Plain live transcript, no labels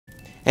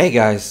Hey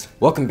guys,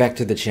 welcome back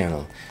to the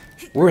channel.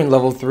 We're in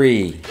level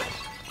 3.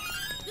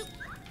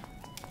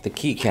 The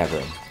key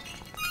cavern.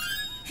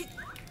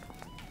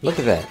 Look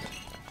at that.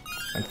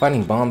 I'm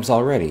finding bombs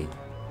already.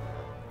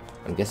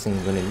 I'm guessing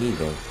I'm gonna need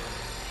them.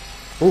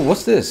 Oh,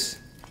 what's this?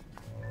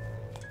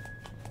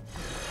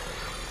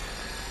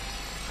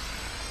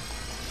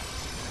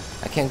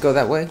 I can't go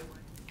that way?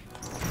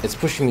 It's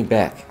pushing me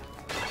back.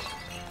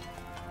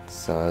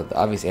 So the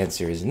obvious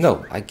answer is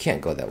no, I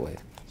can't go that way.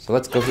 So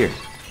let's go here.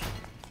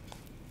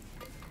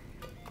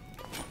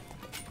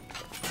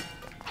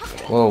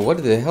 Whoa,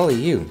 what the hell are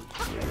you?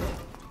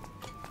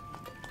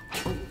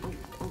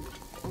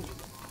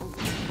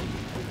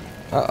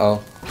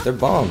 Uh-oh, they're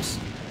bombs.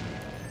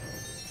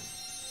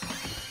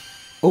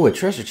 Oh, a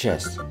treasure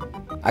chest.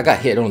 I got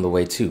hit on the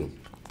way too.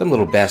 Them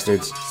little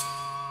bastards.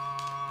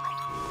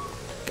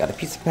 Got a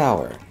piece of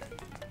power.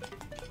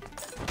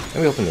 Let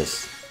me open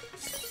this.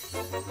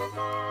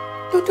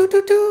 Doo -doo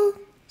 -doo -doo.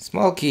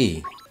 Small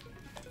key.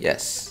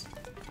 Yes.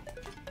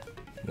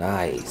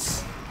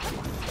 Nice.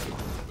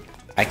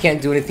 I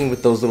can't do anything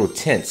with those little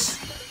tents.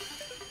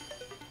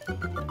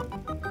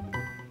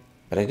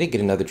 But I did get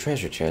another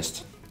treasure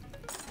chest.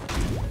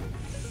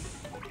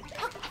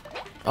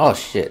 Oh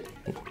shit.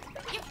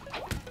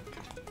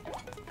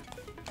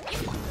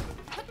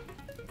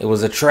 It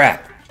was a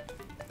trap.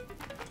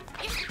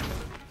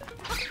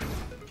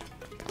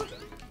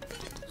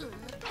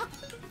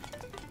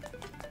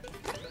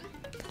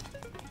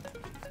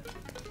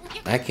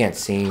 I can't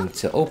seem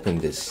to open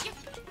this.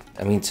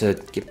 I mean to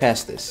get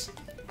past this.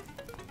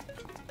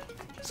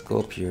 Let's go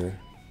up here.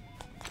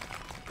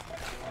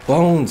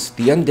 Bones!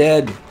 The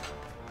undead!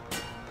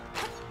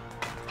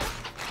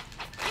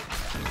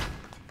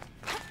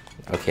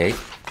 Okay.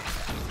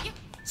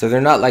 So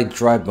they're not like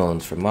dry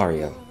bones from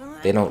Mario.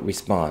 They don't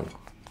respawn.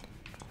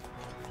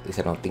 At least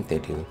I don't think they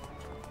do.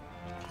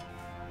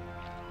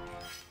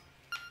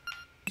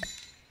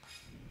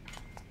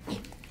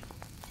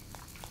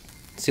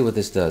 Let's see what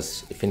this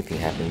does, if anything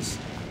happens.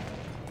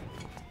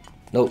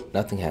 Nope,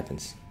 nothing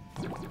happens.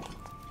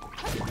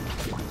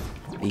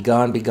 Be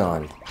gone, be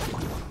gone.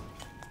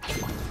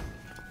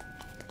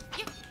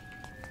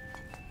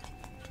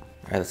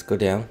 Alright, let's go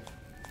down.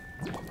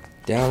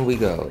 Down we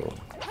go.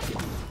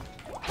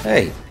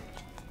 Hey!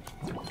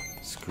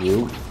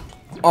 Screw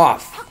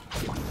off!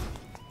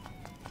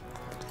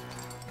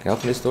 Can I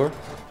open this door?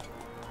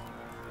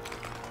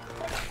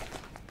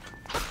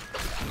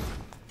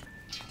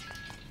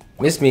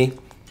 Miss me.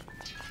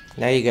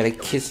 Now you gotta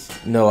kiss.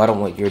 No, I don't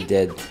want your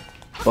dead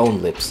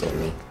bone lips on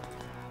me.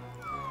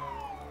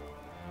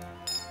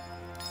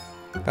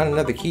 Found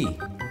another key.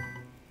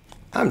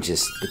 I'm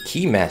just the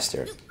key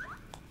master.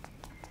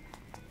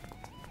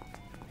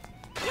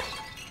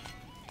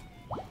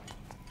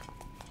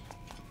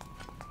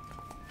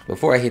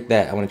 Before I hit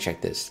that, I want to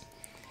check this.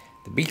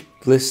 The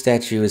beakless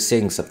statue is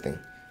saying something.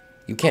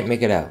 You can't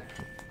make it out.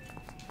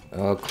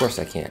 Of course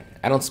I can't.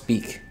 I don't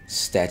speak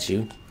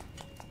statue.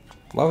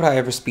 Why would I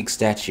ever speak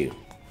statue?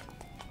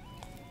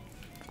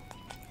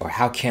 Or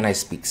how can I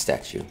speak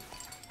statue?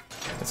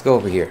 Let's go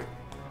over here.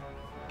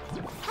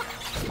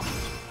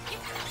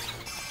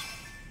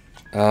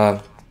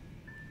 Here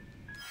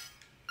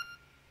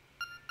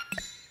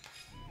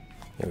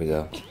we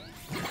go.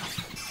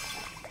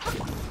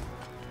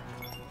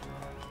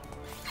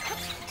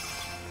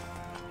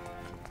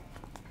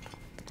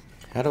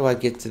 How do I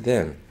get to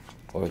them?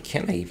 Or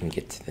can I even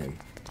get to them?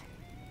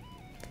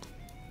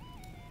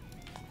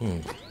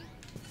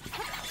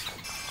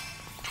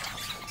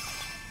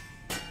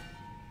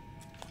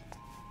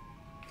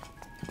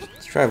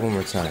 Let's try one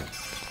more time.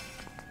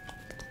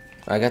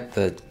 I got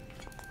the,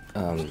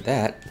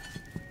 that.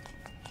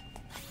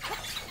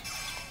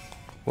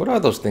 What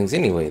are those things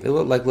anyway? They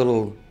look like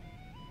little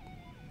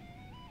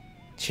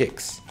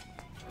chicks.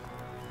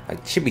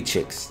 Like chibi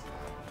chicks.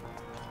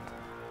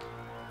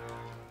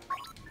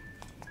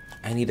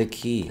 I need a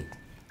key.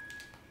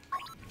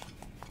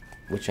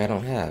 Which I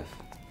don't have.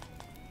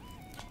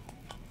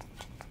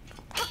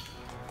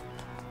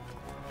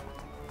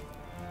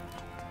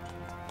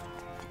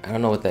 I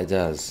don't know what that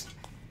does.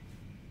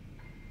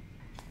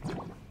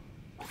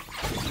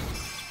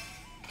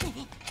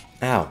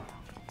 Ow.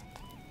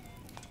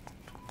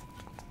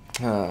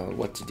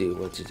 What to do,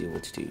 what to do,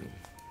 what to do.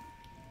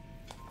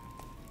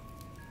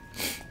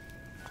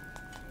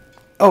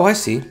 Oh, I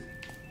see.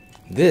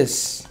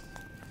 This.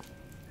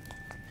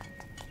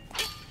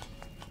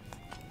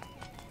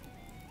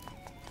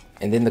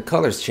 And then the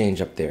colors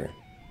change up there.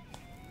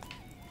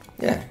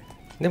 Yeah,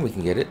 then we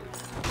can get it.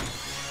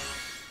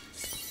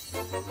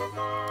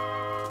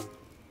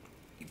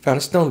 You found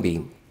a stone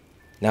beam.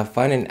 Now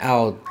find an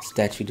owl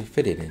statue to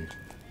fit it in.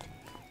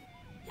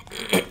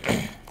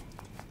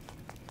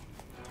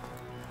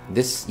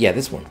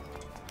 This one.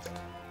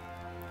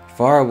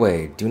 Far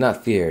away, do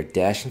not fear,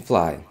 dash and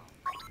fly.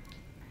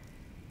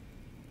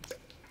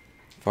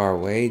 Far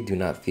away, do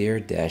not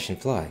fear, dash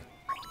and fly.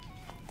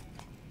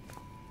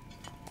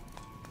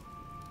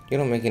 You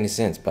don't make any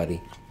sense, buddy.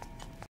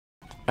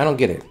 I don't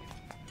get it.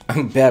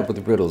 I'm bad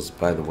with riddles,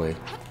 by the way.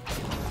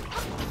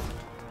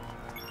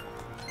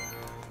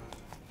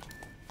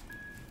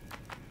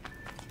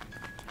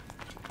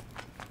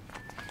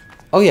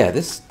 Oh yeah,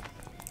 this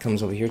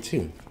comes over here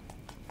too.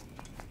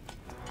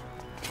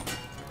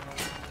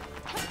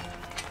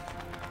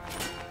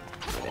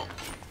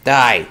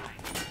 Die!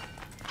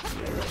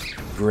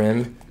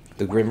 Grim.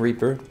 The Grim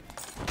Reaper.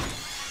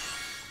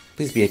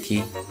 Please be a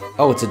key.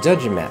 Oh, it's a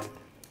dungeon map.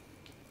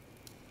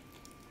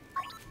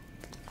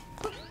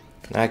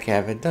 Now I can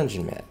have a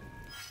dungeon map.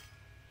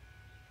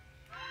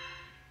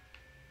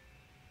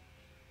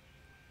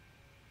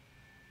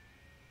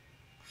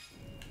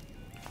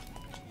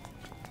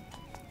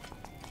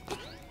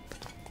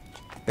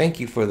 Thank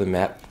you for the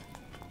map.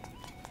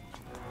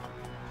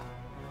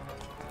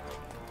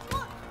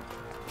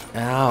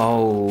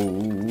 Ow.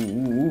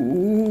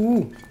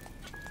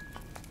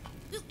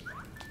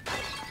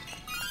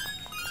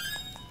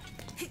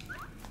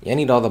 Yeah, I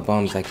need all the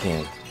bombs I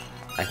can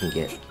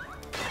get.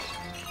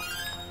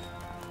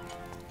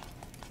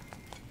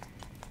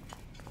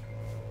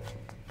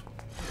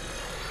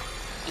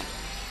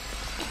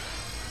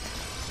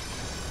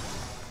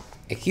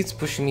 It keeps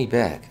pushing me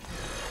back.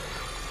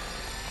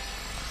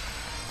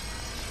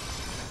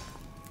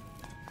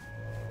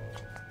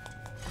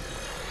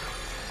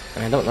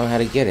 And I don't know how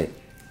to get it.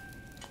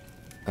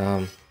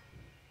 Do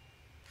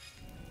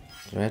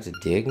I have to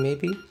dig,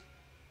 maybe?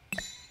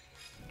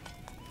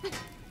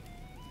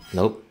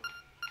 Nope.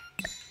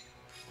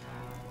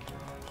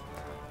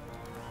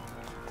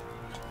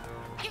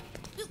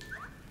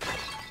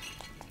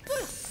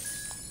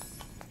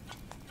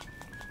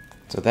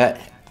 So that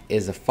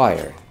is a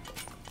fire.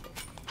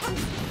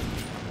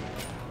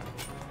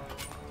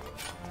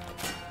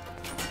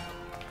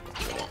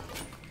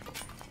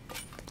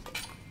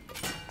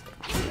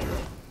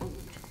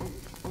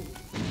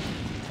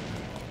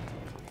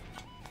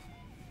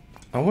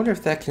 I wonder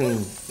if that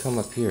can come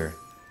up here.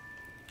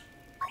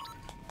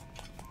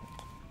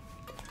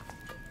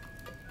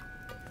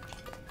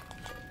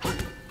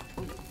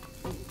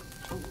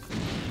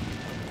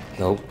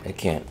 Nope, it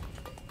can't.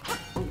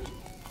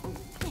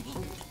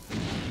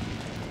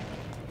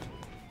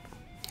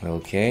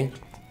 Okay,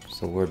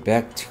 so we're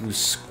back to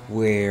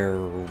square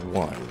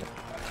one.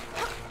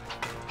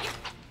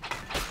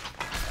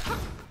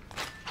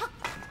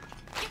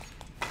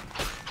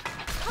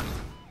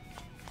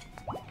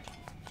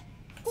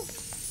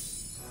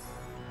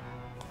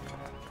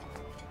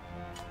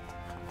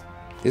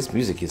 This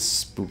music is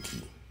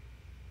spooky.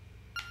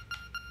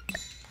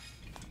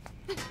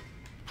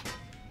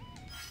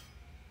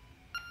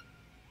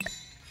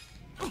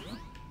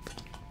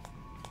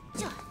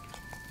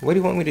 What do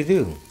you want me to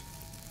do?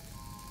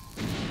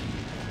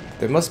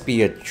 There must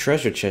be a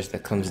treasure chest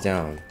that comes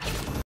down.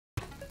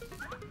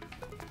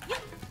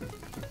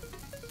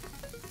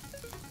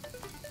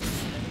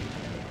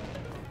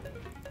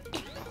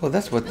 Oh,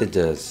 that's what it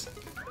does.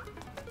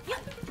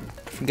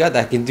 I forgot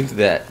that I can do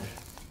that.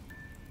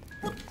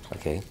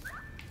 Okay.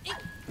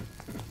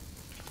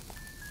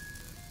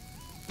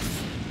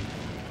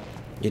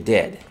 You're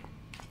dead.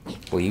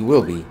 Well, you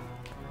will be.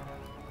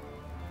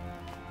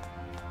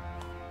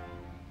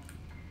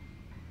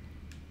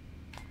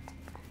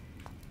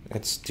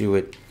 Let's do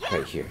it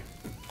right here.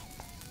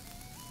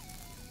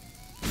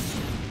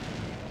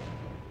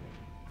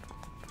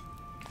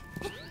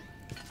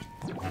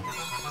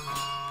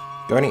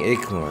 Guarding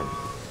acorn.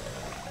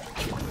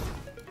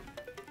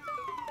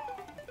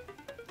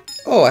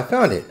 Oh, I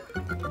found it.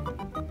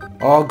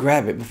 Oh, I'll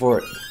grab it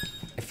before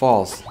it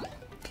falls.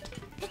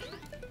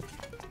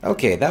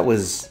 Okay, that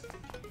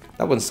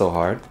wasn't so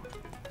hard.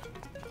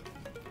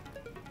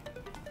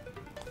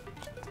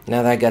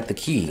 Now that I got the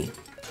key,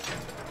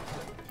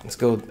 let's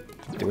go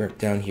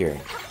down here.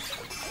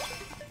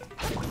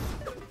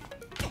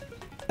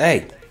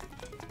 Hey!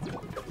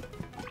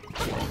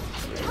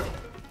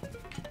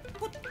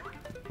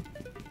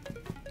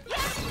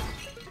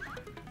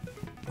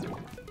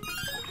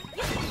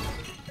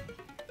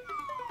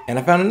 And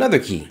I found another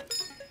key.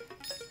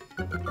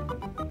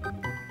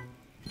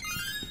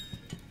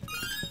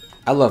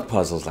 I love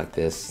puzzles like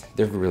this.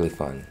 They're really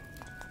fun.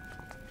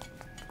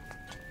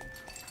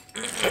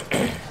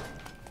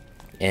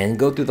 And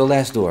go through the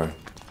last door.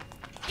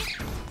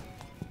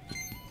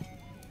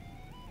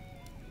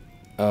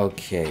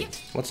 Okay,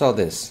 what's all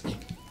this?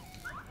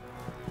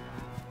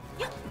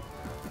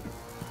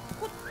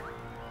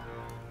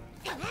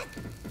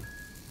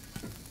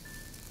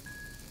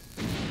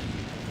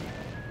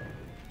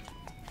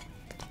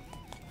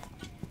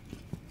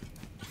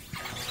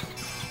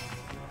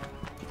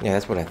 Yeah,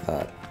 that's what I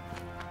thought.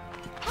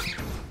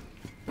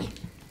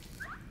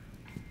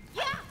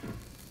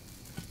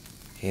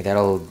 Okay,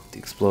 that'll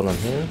explode on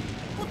him.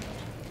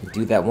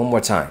 Do that one more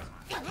time.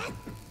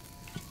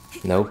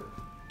 Nope.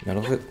 Not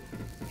over it.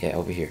 Yeah,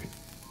 over here.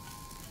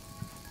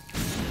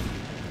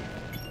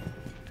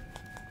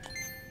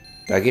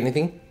 Do I get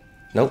anything?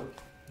 Nope.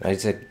 I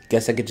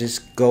guess I could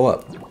just go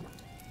up.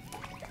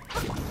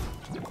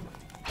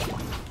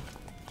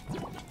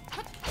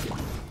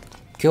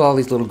 Kill all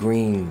these little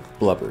green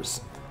blubbers.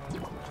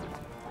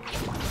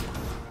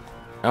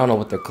 I don't know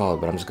what they're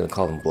called, but I'm just gonna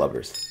call them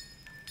blubbers.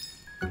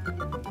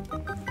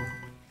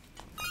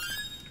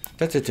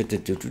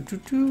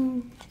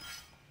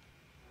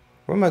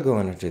 Where Where am I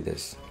going after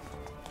this?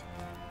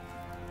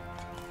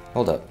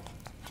 Hold up.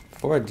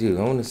 Before I do,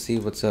 I want to see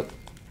what's up.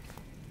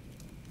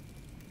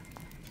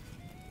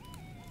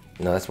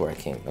 No, that's where I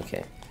came.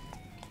 Okay.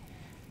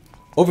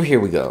 Over here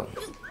we go.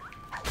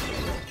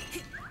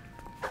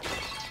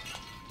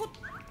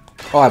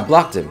 Oh, I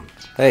blocked him.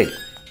 Hey.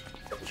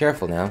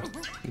 Careful now.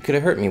 You could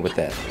have hurt me with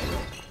that.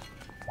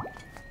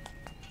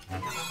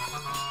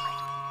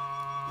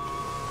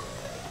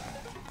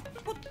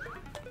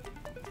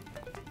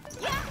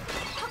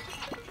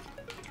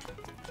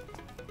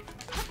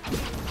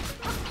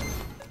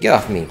 Get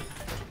off me.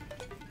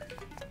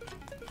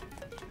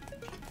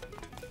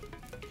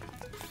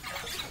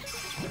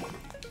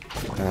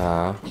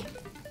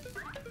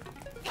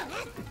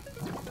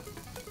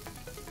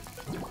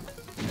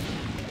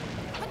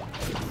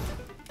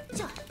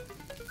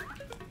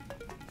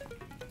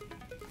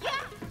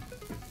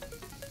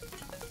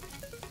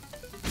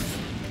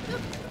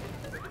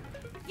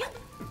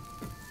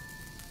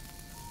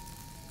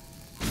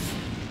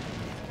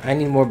 I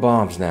need more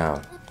bombs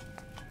now.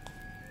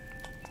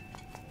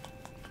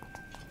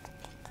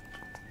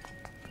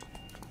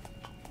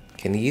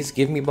 Can these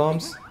give me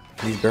bombs?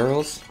 These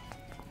barrels?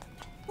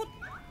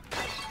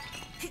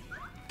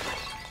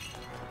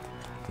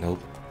 Nope.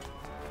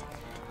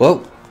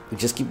 Well, we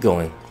just keep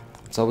going.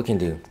 That's all we can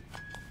do.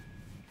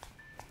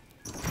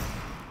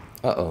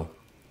 Uh-oh.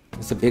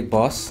 It's a big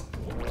boss?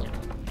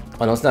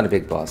 Oh no, it's not a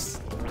big boss.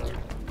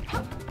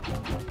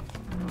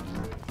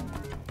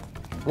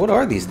 What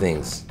are these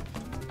things?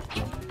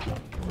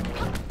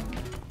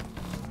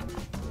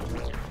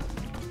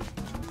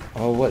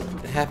 Oh, what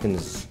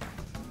happens?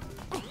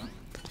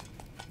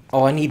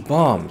 Oh, I need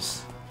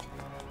bombs.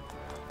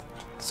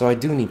 So I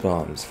do need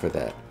bombs for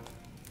that.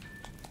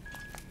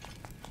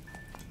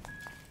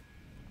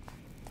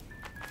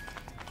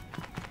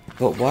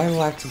 But why do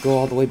I have to go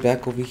all the way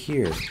back over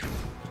here?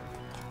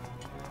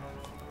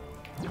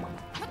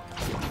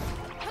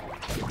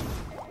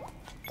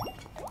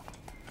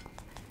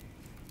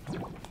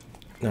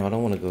 No, I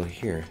don't want to go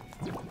here.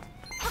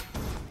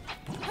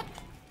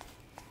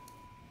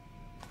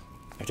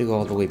 I have to go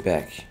all the way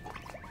back.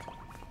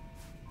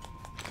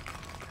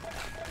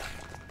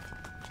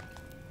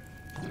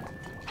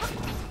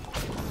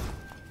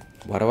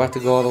 Why do I have to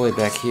go all the way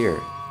back here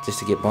just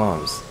to get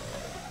bombs?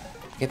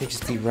 Can't they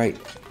just be right?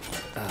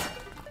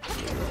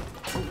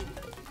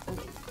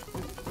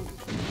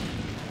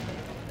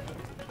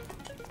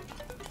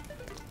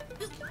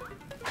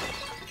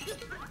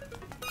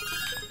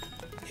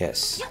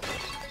 Yes.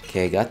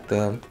 Okay, got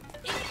them.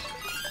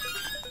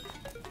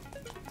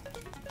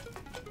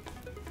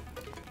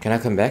 Can I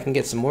come back and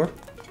get some more?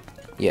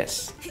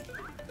 Yes.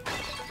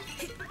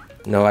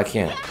 No, I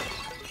can't.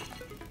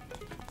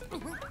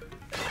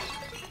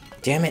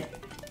 Damn it!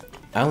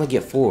 I only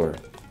get 4.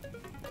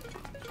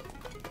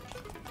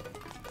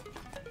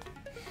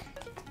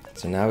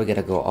 So now we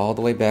gotta go all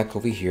the way back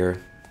over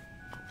here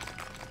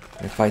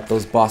and fight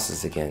those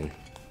bosses again.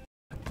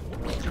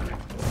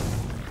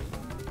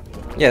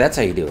 Yeah, that's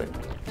how you do it.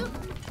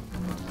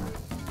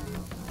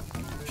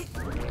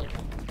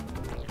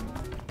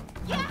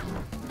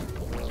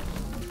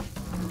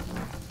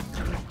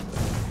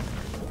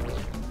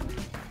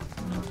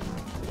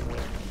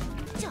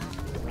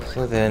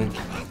 So then...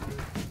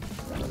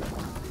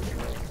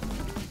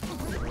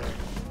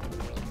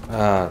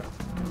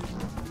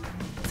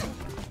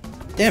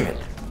 damn it.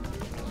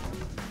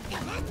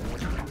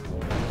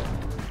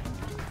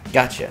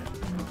 Gotcha.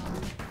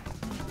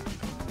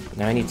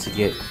 Now I need to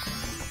get...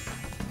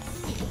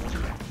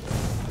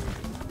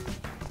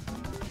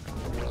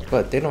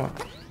 But they don't...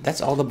 That's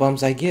all the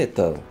bums I get,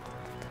 though.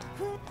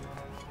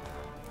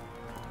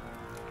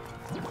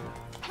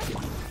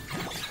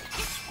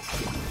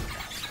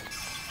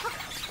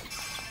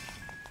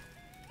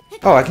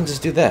 Oh, I can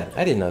just do that.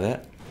 I didn't know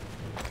that.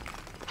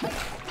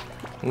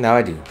 Now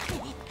I do.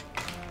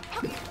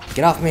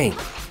 Get off me!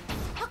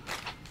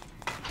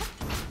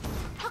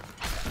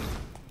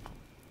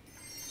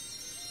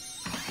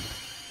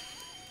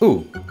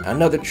 Ooh,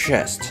 another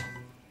chest.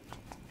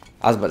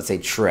 I was about to say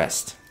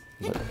chest,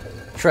 but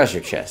treasure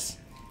chest.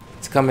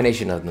 It's a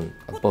combination of them,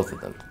 of both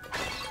of them.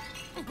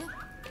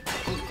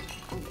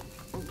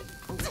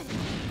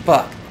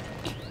 Fuck.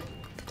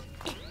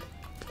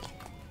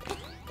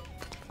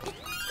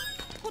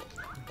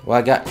 Well,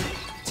 I got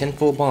 10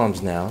 full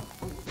bombs now.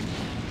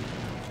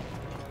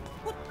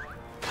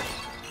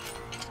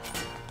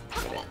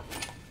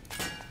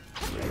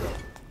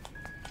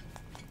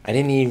 I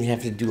didn't even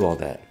have to do all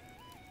that.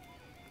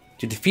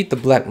 To defeat the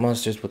black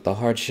monsters with the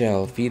hard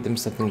shell, feed them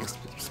something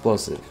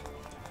explosive.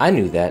 I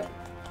knew that.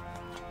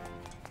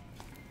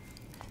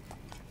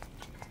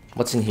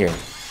 What's in here?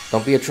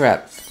 Don't be a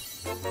trap.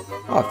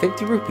 Oh,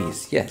 50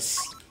 rupees. Yes.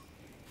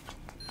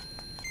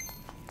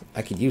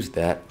 I could use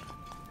that.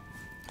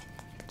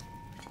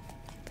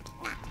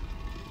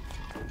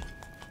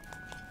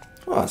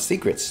 Oh,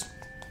 secrets.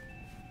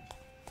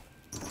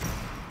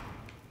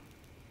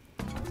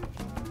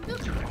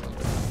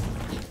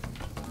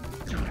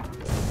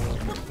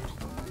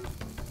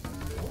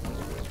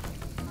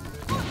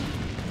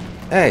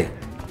 Hey,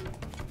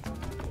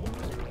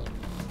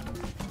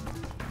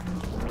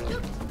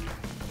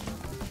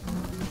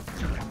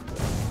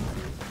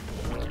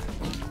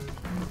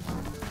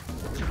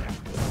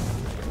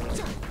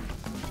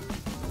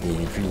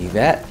 Give you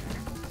that.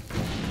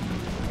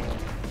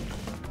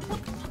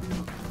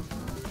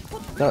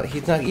 No,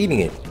 he's not eating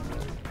it.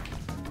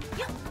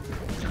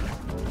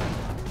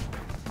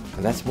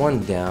 And that's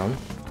one down.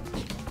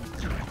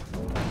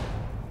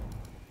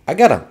 I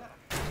got him.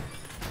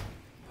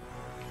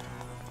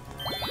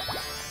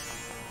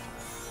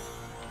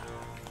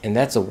 And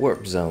that's a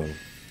warp zone.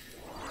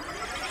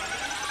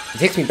 It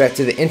takes me back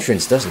to the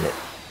entrance, doesn't it?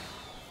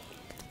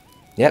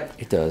 Yep,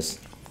 it does.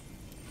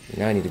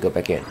 Now I need to go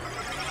back in.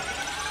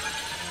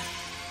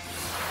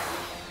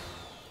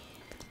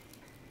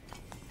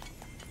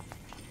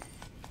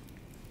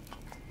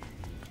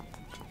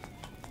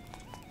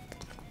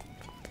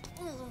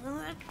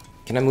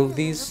 Can I move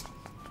these?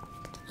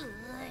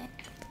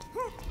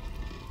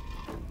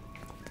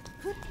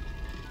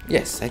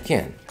 Yes, I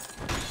can.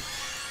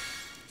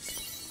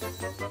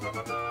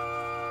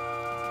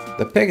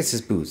 The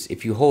Pegasus boots.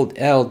 If you hold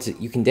L,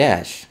 you can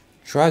dash.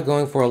 Try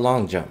going for a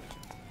long jump.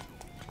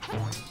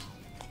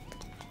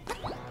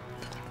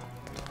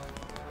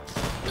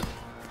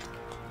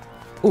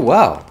 Oh,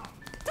 wow.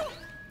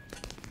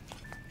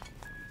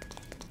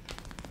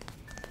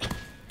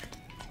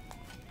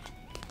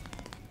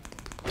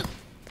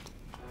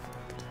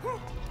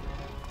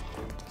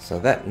 So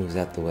that moves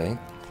out the way.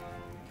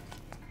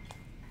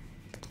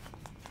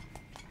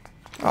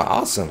 Oh,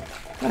 awesome.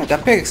 I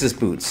got Pegasus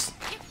boots.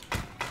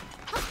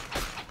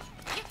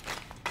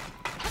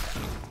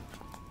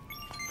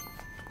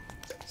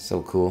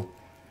 So cool.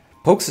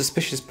 Poke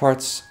suspicious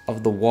parts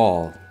of the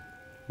wall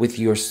with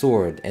your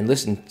sword and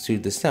listen to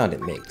the sound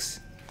it makes.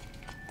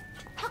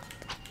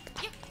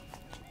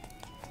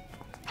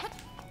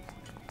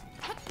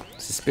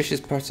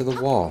 Suspicious parts of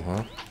the wall,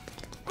 huh?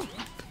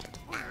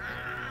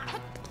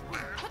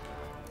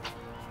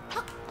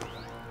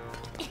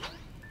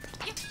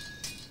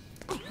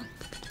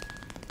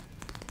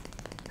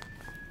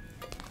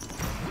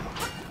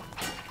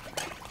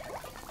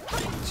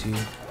 Two,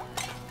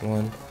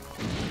 one.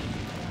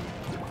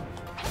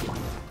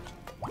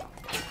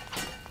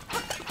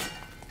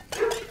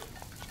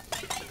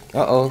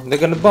 Uh-oh, they're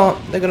gonna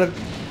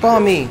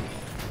bomb me.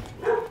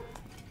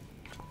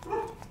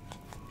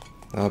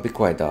 Oh, be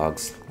quiet,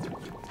 dogs.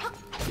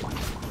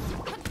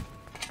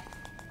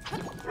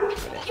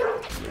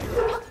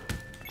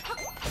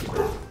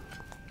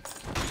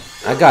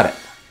 I got it.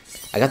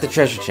 I got the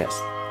treasure chest.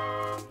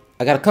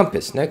 I got a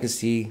compass. Now I can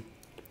see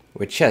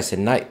where chests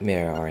and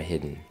nightmare are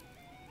hidden.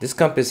 This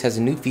compass has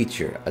a new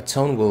feature. A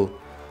tone will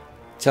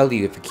tell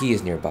you if a key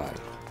is nearby.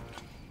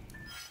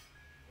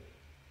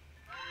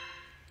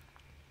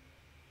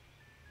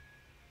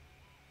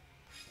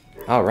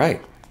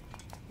 Alright.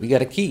 We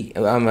got a key.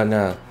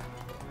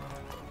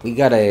 We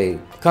got a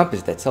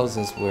compass that tells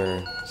us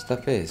where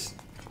stuff is.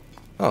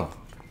 Oh.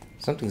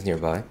 Something's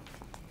nearby.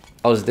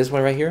 Oh, is it this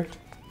one right here?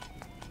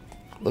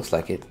 Looks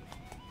like it.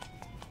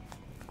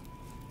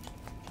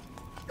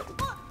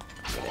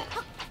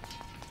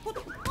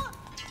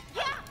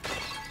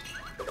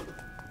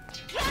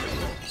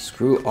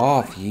 Screw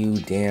off, you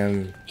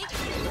damn...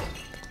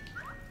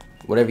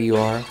 whatever you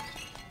are.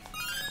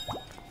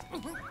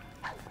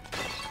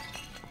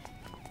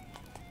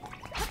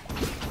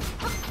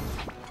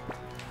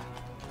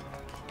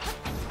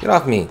 Get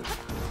off me.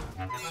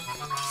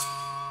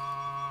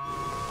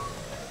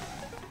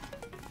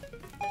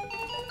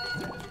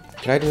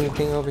 Can I do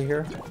anything over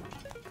here?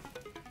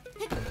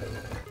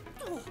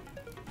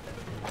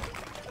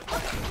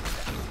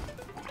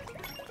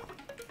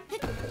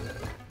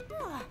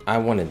 I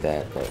wanted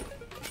that, but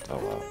oh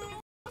well.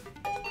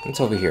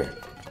 It's over here.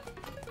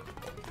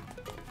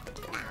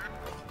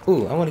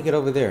 Ooh, I want to get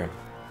over there.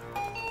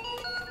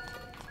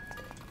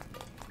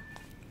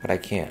 But I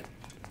can't.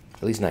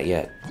 At least not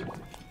yet.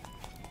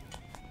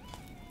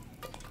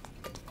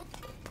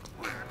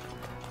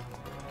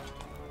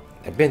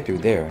 I've been through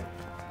there.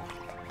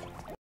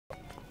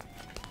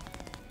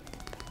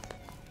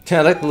 I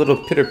like the little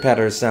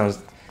pitter-patter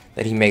sounds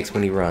that he makes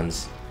when he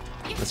runs.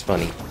 That's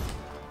funny.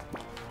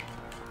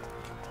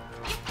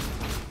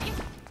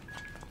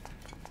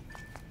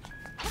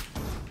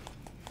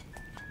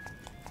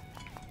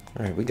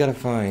 Alright, we gotta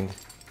find...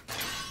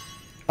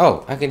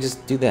 Oh, I can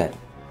just do that.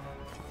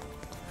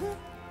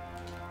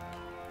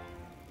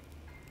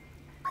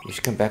 You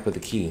should come back with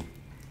the key.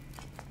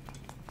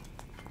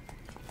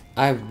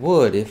 I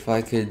would if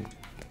I could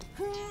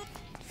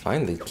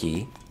find the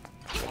key.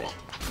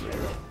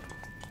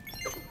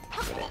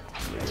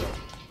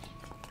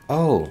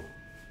 Oh.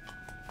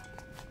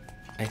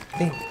 I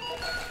think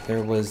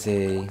there was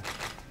a...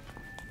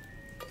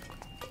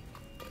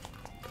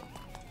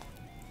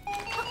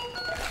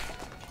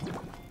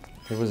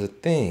 There was a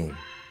thing.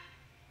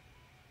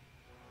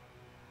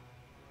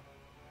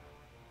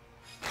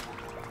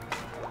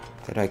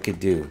 That I could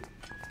do.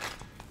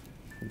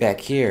 Back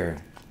here.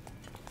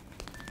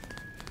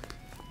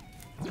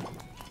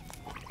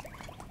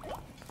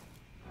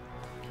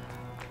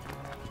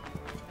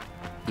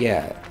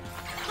 Yeah.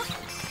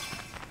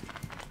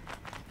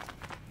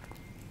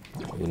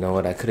 You know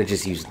what? I could have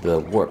just used the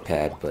warp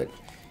pad, but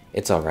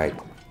it's alright.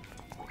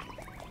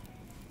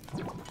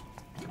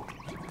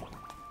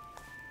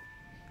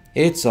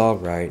 It's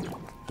alright.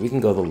 We can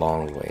go the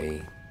long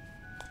way.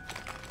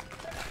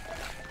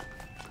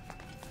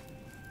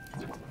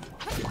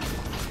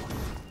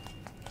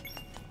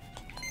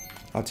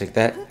 I'll take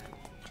that.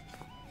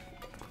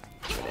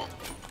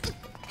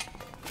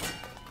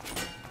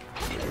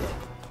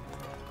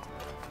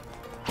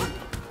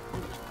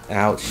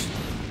 Ouch.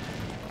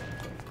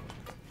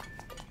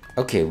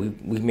 Okay,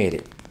 we made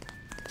it.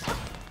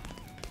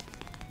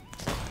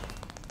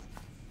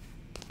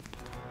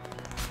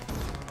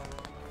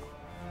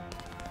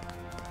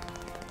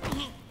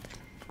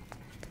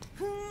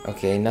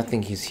 Okay,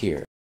 nothing is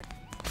here.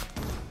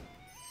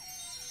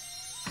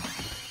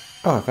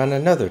 Oh, I found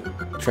another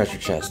treasure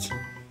chest.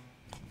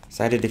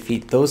 So I had to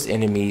defeat those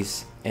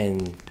enemies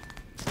and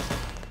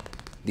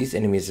these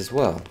enemies as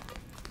well.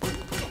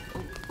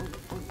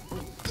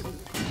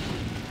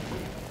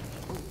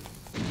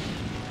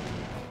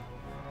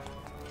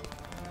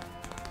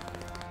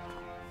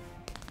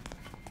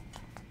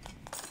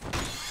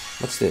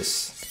 What's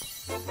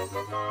this?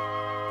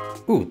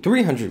 Ooh,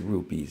 300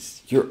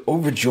 rupees. You're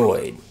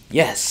overjoyed.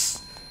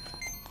 Yes!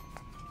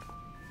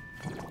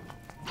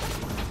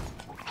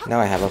 Now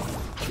I have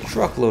a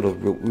truckload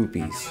of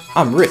rupees.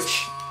 I'm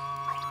rich!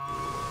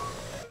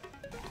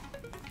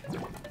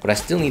 But I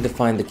still need to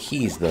find the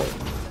keys, though.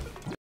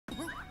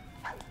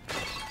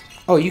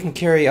 Oh, you can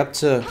carry up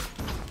to...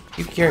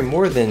 You can carry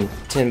more than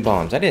 10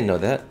 bombs. I didn't know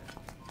that.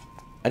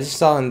 I just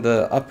saw in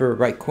the upper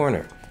right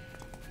corner.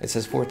 It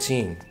says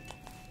 14.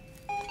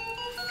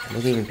 I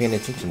wasn't even paying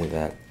attention to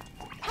that.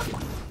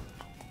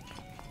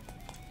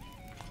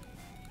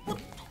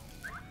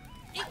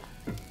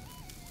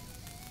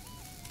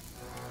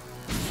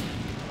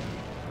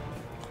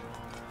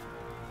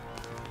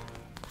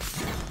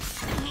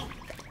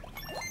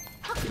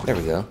 There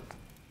we go.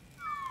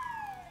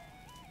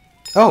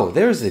 Oh,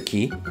 there's the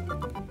key.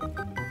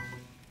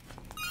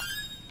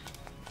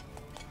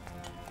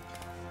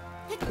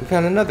 We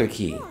found another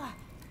key.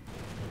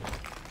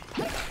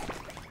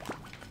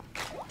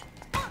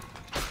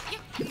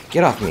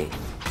 Get off me.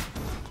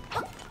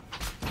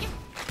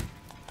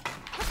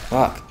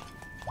 Fuck.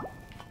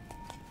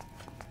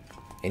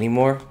 Any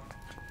more?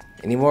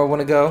 Any more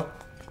want to go?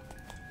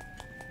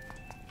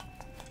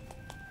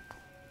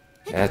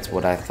 That's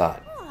what I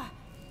thought.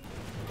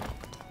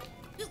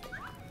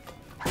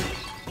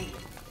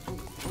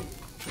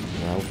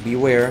 Now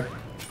beware.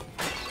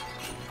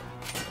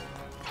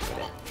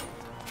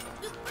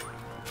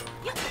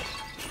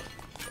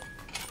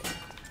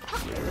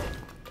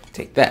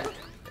 Take that.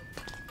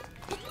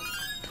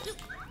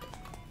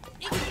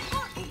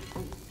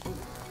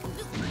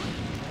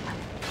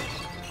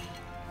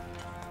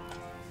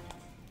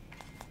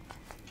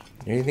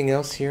 Anything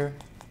else here?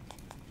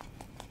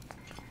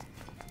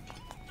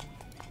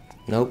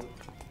 Nope.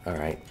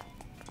 Alright.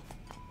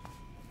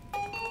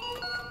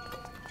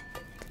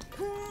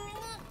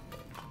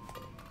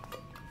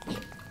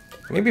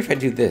 Maybe if I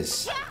do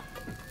this.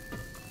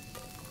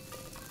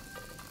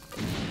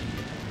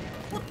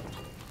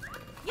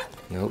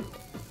 Nope.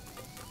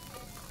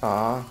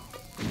 Ah.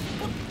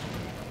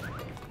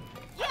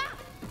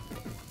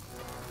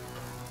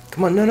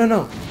 Come on, no, no,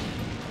 no.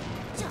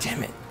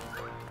 Damn it.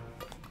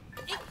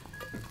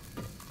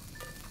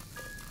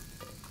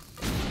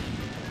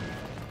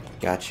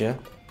 Gotcha.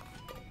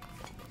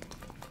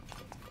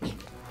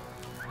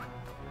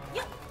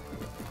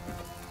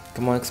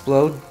 Come on,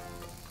 explode.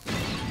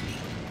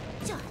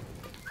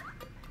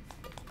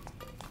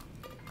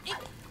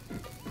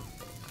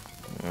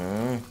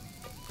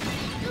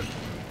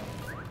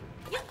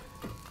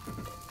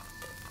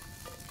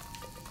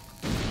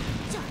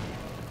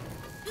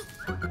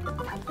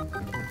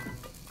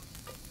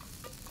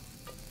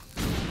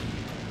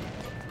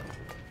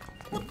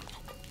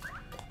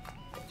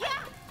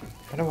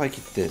 How do I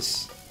get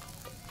this?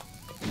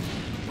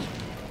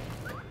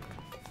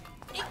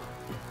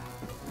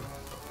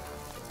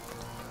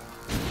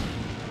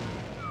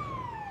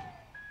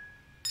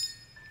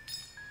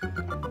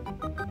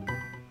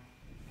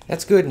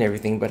 That's good and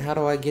everything, but how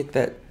do I get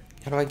that?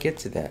 How do I get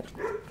to that?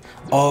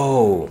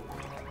 Oh,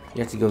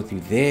 you have to go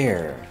through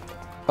there.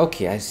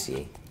 Okay, I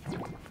see.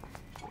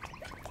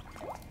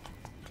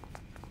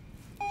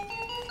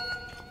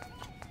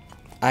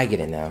 I get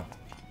it now.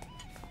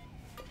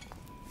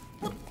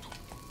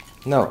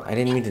 No, I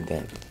didn't mean to do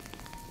that.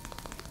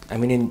 I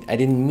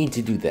didn't mean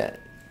to do that.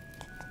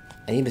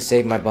 I need to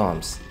save my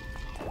bombs.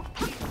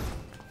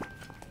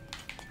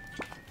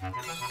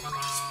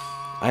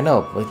 I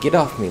know, but get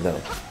off me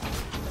though.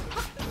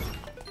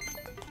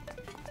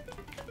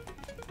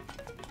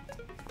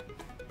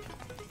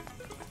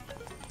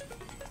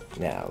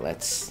 Now,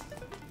 let's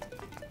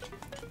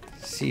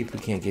see if we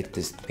can't get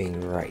this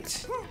thing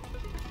right.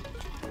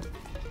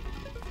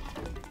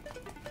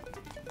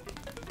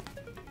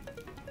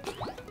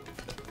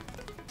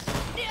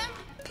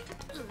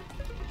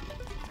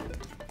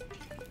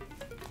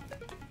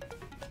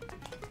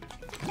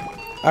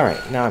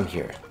 Alright, now I'm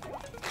here.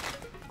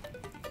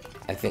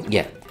 I think,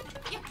 yeah.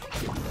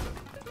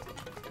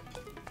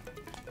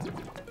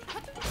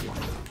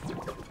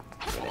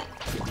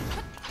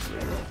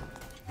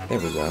 There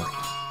we go.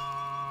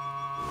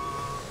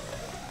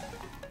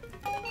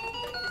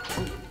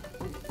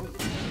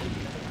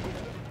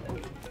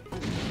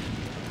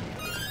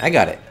 I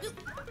got it.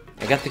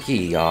 I got the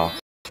key, y'all.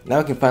 Now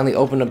I can finally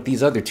open up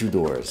these other two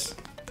doors.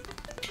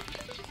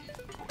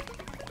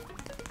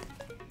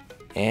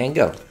 And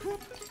go.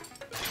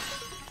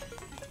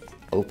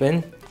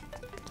 Open.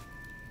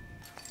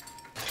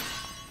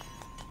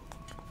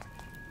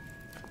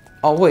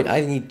 Oh wait, I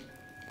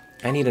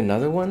need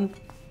another one?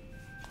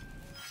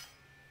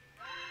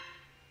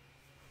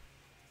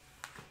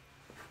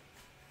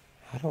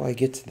 How do I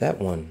get to that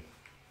one?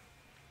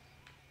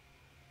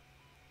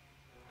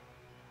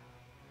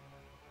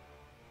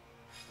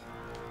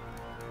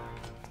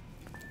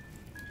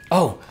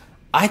 Oh,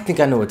 I think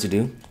I know what to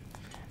do.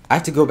 I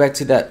have to go back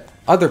to that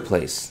other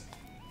place.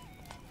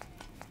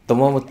 The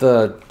one with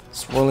the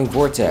swirling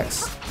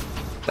vortex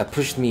that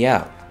pushed me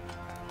out.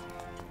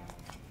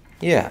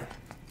 Yeah.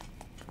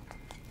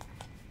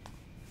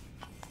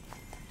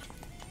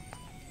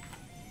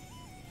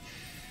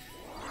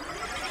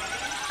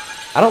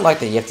 I don't like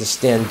that you have to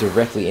stand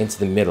directly into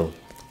the middle.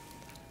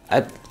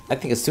 I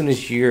think as soon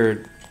as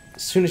you're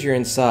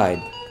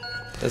inside,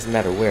 doesn't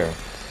matter where.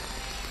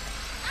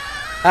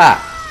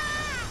 Ah.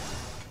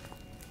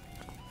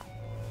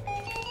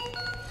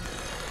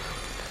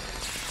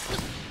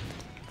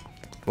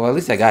 Well, at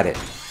least I got it.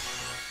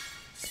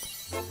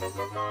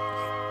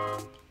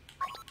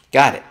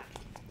 Got it.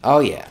 Oh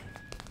yeah.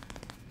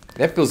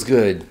 That feels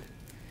good.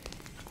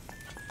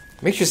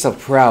 Makes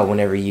yourself proud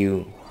whenever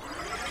you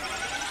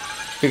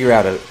figure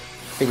out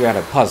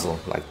a puzzle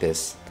like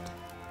this.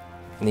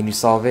 And then you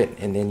solve it,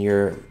 and then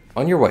you're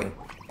on your way.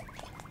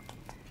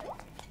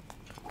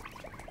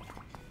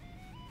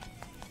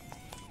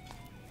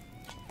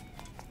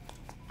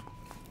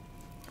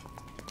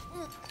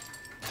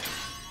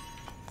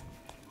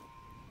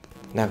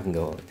 Now we can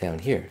go down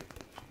here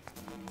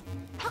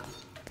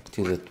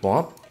to the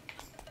swamp,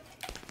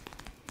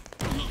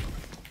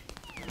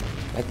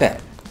 like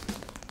that.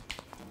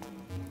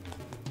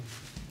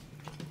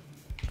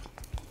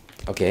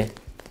 Okay.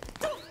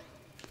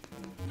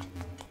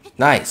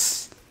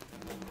 Nice.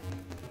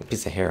 A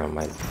piece of hair on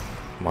my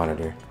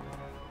monitor.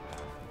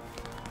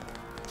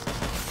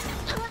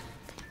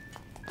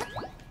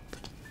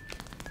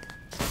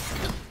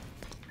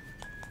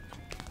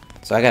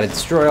 So I gotta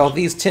destroy all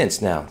these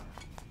tents now.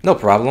 No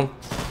problem.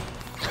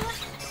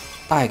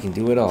 I can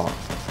do it all.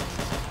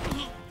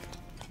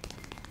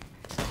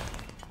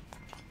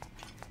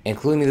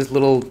 Including this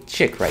little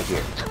chick right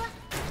here.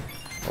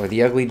 Or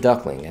the ugly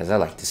duckling, as I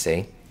like to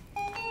say.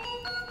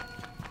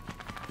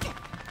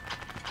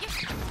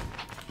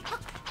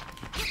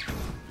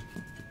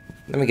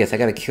 Let me guess, I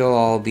gotta kill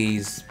all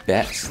these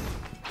bats.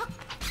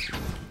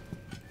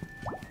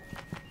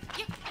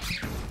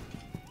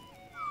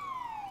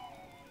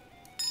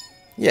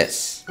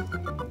 Yes,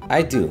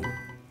 I do.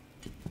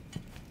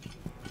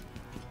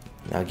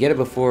 Now get it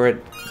before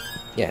it...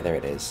 Yeah, there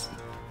it is.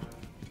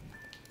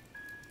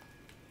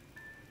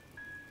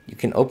 You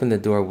can open the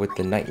door with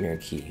the nightmare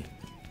key.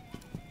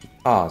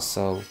 Oh,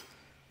 so...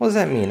 What does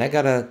that mean? I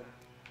gotta...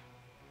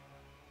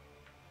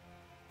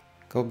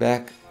 go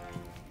back...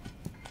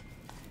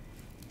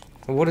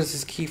 What is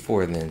this key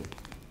for then?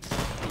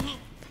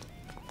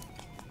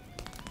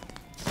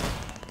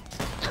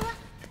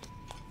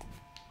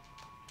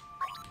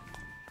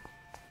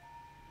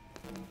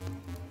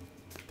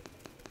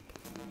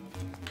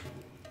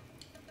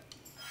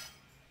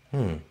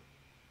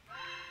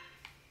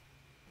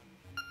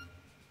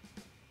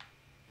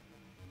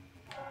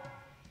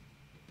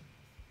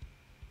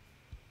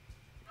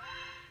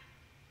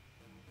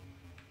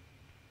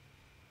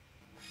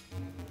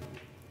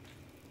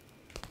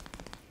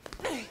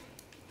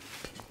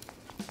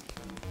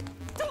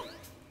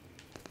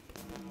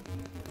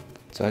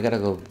 So I gotta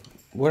go...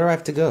 Where do I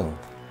have to go?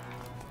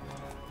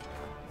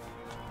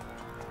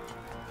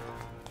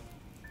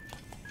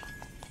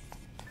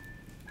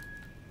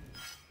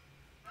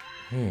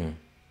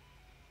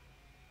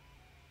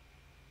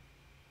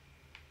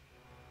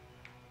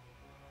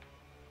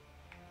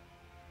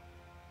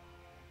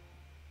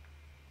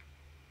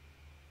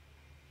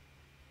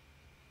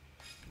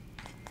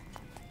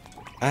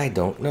 I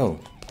don't know.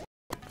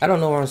 I don't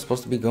know where I'm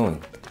supposed to be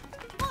going.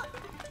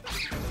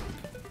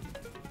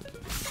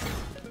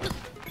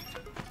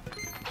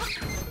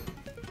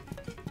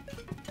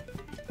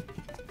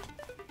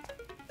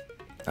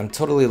 I'm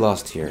totally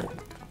lost here.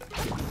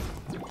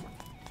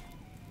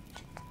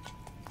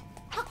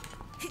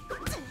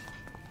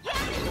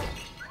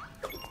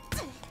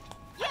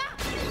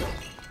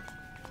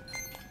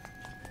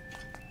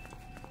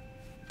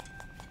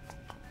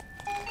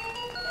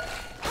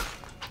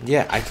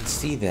 Yeah, I can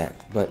see that,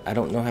 but I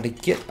don't know how to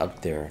get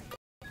up there.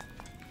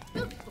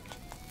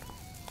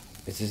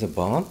 Is this a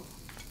bomb?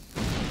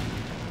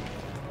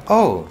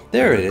 Oh,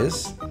 there it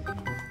is.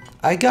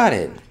 I got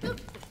it.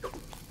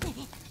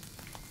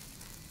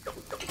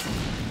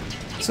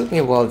 It took me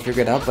a while to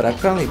figure it out, but I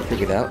finally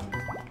figured it out.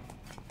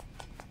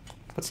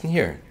 What's in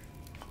here?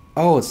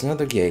 Oh, it's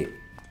another gate.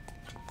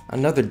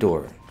 Another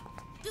door.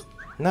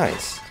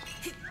 Nice.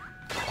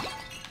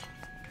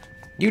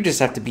 You just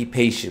have to be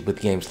patient with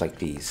games like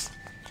these.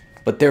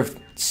 But they're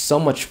so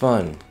much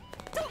fun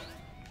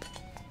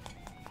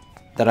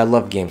that I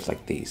love games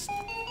like these.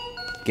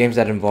 Games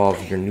that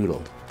involve your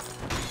noodle.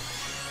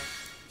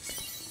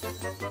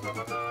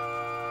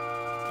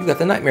 You got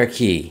the nightmare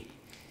key.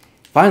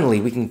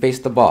 Finally, we can face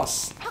the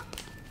boss.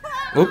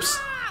 Oops.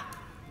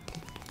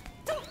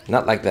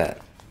 Not like that.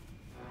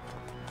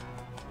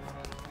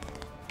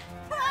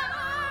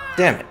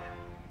 Damn it.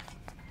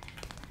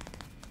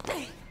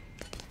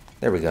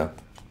 There we go.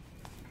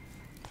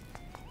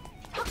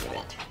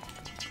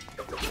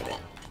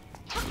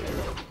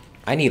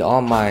 I need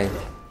all my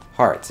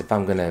hearts if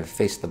I'm gonna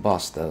face the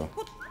boss, though.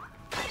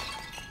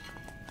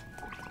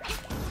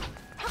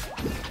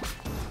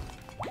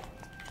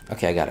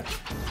 Okay, I got it.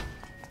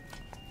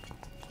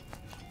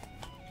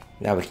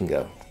 Now we can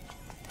go.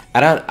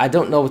 I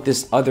don't know what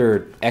this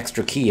other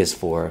extra key is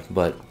for,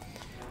 but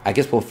I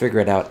guess we'll figure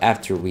it out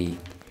after we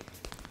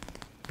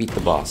beat the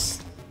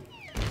boss.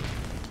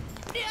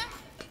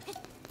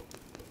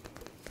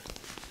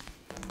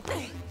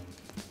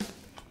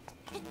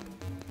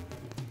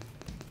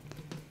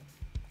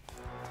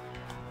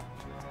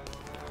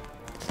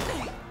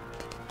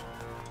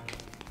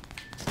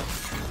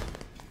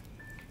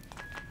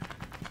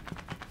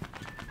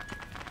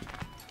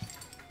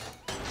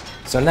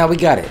 So now we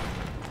got it.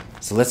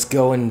 So let's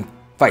go and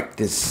fight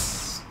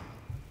this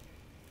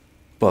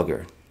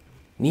bugger.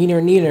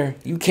 Neener, neener,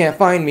 you can't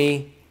find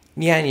me.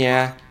 Nya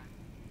nya.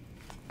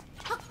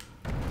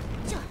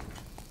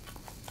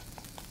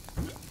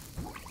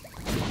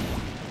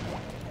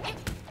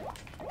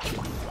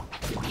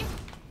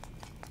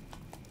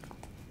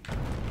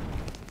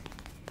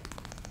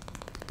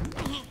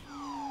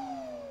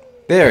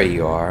 There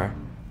you are.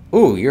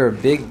 Ooh, you're a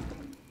big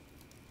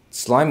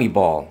slimy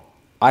ball.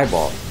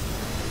 Eyeball.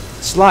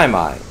 Slime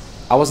Eye.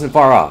 I wasn't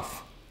far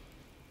off.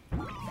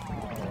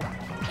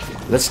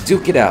 Let's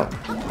duke it out.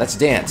 Let's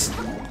dance.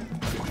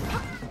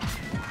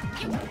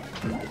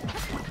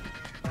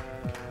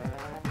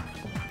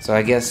 So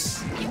I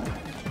guess...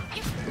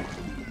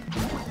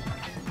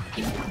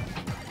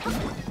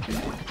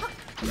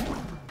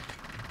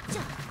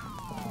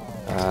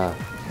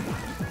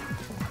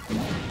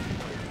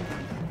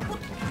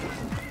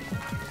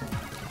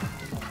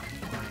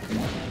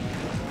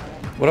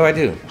 what do I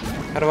do?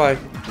 How do I...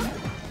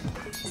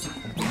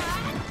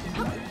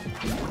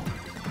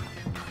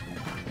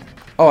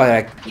 Oh,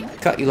 I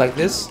cut you like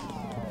this?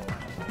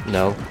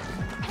 No.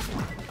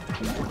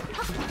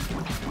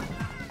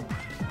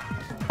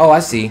 Oh, I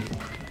see.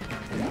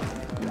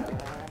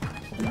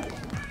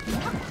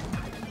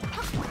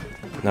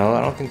 No,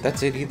 I don't think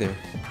that's it either.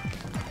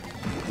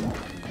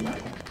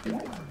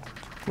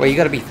 Wait, you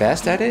gotta be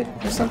fast at it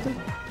or something?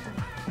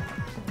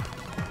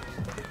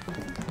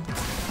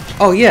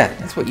 Oh yeah,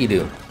 that's what you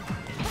do.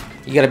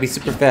 You gotta be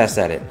super fast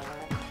at it.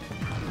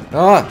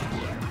 Oh!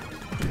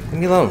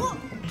 Leave me alone.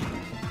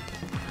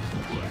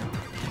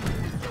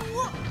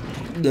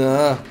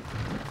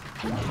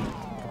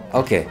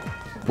 Okay,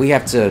 we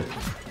have to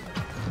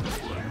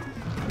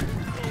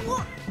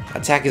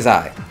attack his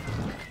eye.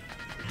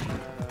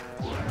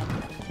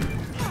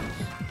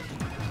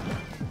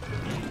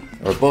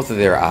 Or both of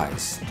their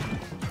eyes.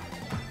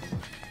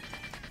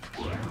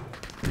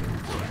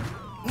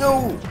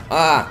 No!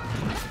 Ah!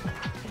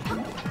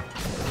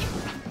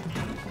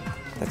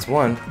 That's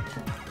one.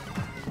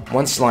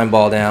 One slime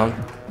ball down.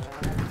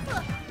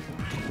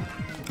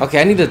 Okay,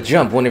 I need to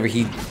jump whenever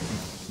he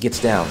gets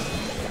down.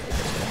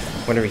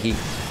 Whenever he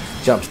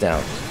jumps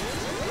down.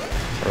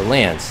 Or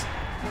lands.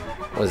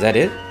 Was that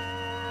it?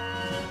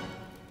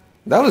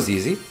 That was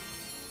easy.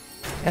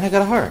 And I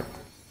got a heart.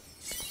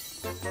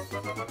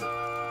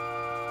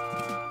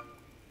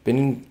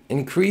 Been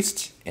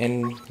increased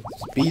and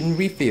being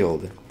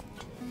refilled.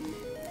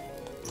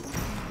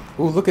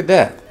 Ooh, look at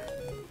that.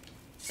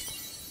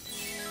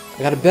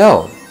 I got a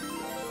bell.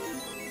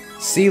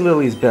 Sea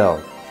Lily's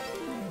bell.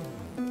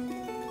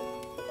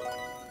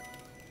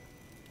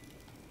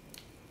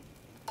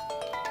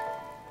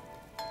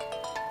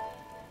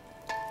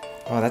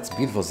 Oh, that's a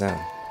beautiful sound.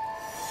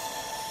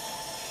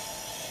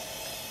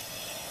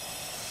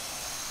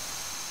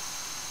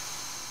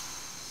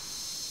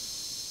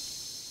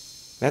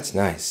 That's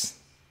nice.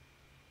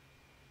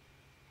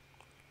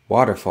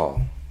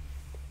 Waterfall.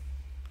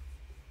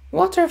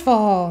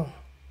 Waterfall!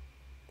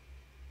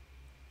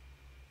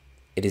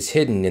 It is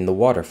hidden in the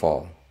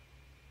waterfall.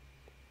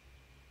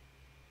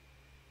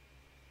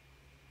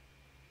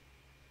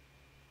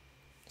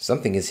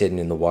 Something is hidden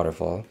in the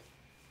waterfall.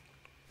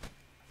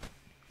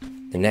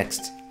 The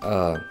next,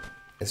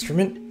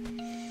 instrument?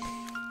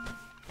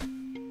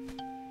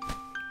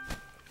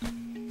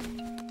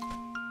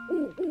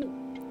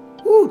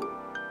 Woo!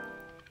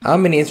 How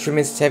many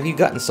instruments have you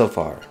gotten so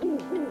far?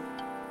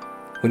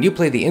 When you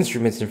play the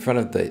instruments in front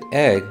of the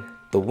egg,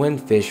 the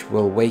windfish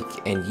will wake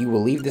and you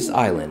will leave this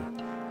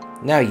island.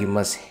 Now you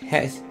must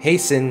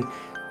hasten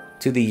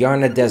to the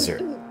Yarna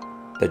Desert.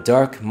 The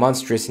dark,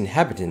 monstrous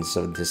inhabitants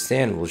of the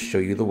sand will show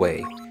you the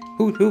way.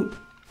 Hoot hoot!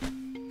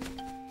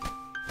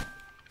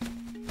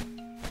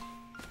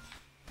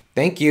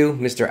 Thank you,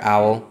 Mr.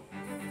 Owl.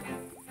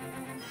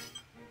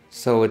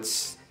 So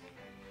it's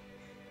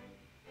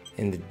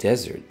in the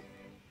desert.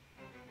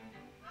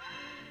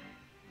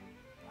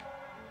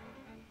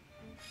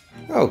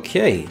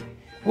 Okay.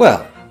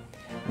 Well,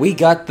 we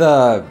got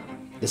the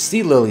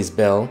sea lily's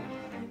bell,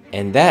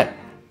 and that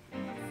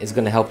is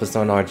going to help us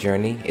on our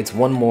journey. It's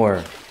one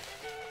more...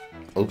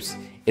 Oops.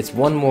 It's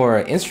one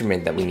more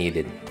instrument that we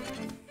needed.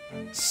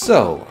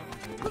 So,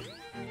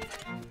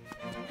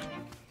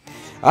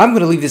 I'm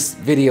going to leave this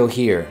video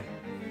here.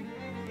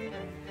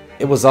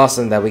 It was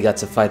awesome that we got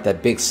to fight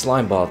that big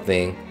slime ball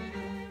thing.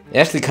 It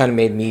actually kind of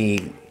made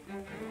me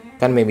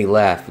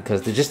laugh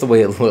because just the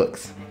way it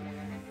looks.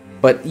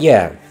 But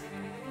yeah,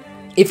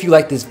 if you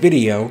like this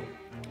video,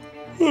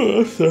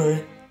 if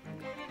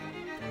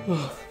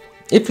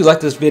you like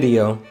this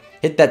video,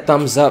 hit that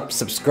thumbs up,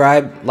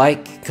 subscribe,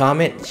 like,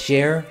 comment,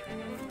 share,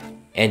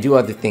 and do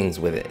other things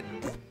with it.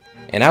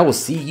 And I will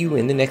see you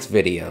in the next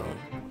video.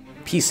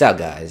 Peace out,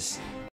 guys.